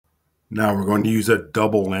Now we're going to use a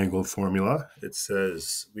double angle formula. It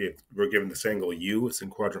says we're given this angle U, it's in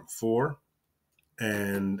quadrant 4,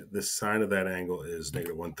 and the sine of that angle is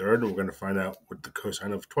 -1/3, and we're going to find out what the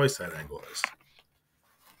cosine of twice that angle is.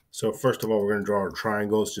 So first of all, we're going to draw our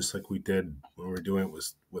triangles just like we did when we were doing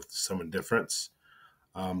it with sum and difference.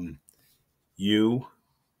 U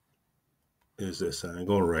is this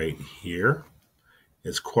angle right here.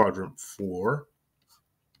 It's quadrant 4.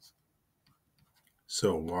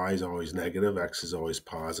 So y is always negative, x is always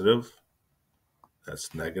positive.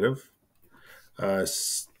 That's negative. The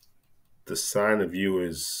sine of u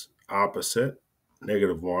is opposite,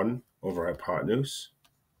 -1 over hypotenuse.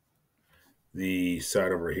 The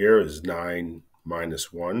side over here is 9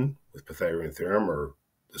 minus 1 with Pythagorean theorem, or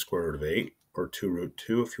the square root of 8, or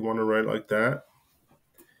 2√2 if you want to write it like that.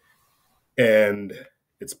 And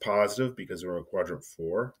it's positive because we're in quadrant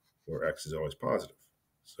 4, where x is always positive.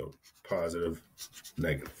 So positive,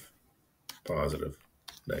 negative, positive,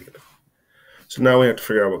 negative. So now we have to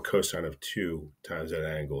figure out what cosine of 2 times that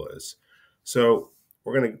angle is. So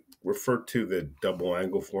we're going to refer to the double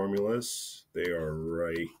angle formulas. They are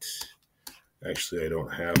right. Actually, I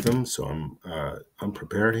don't have them, so I'm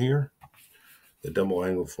unprepared here. The double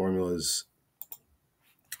angle formulas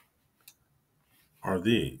are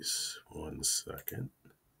these. One second.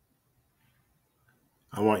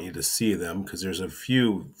 I want you to see them because there's a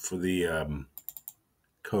few for the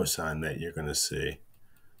cosine that you're going to see.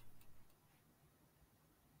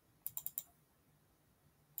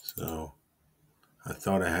 So I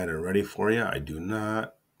thought I had it ready for you. I do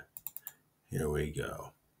not. Here we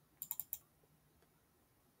go.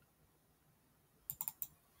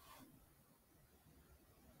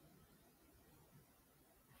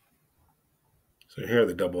 So here are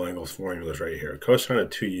the double angles formulas right here. Cosine of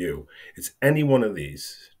 2u. It's any one of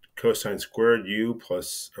these. Cosine squared u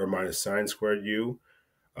plus or minus sine squared u.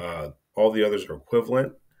 All the others are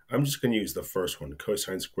equivalent. I'm just going to use the first one,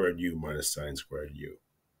 cosine squared u minus sine squared u.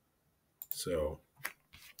 So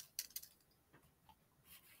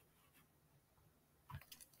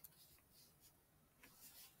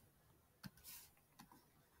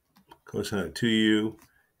cosine of 2u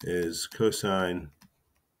is cosine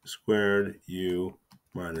squared u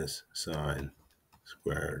minus sine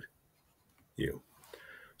squared u.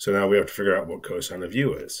 So now we have to figure out what cosine of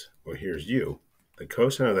u is. Well, here's u. The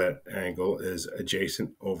cosine of that angle is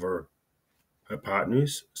adjacent over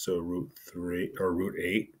hypotenuse, so √3 or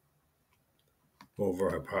 √8 over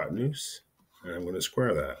hypotenuse, and I'm going to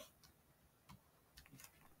square that.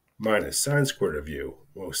 Minus sine squared of u.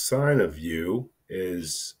 Well, sine of u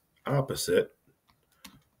is opposite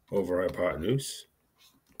over hypotenuse,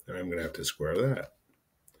 and I'm going to have to square that.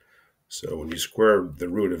 So when you square the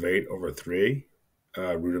root of 8 over 3,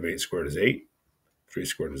 root of 8 squared is 8, 3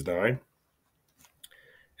 squared is 9.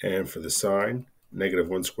 And for the sine,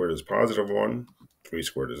 -1 squared is +1, 3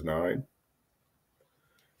 squared is 9.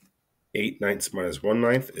 8/9 minus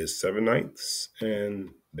 1/9 is 7/9,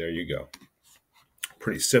 and there you go.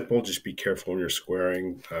 Pretty simple. Just be careful when you're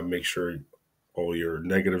squaring. Make sure all your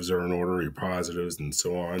negatives are in order, your positives, and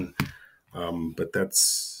so on. But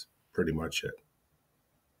that's pretty much it.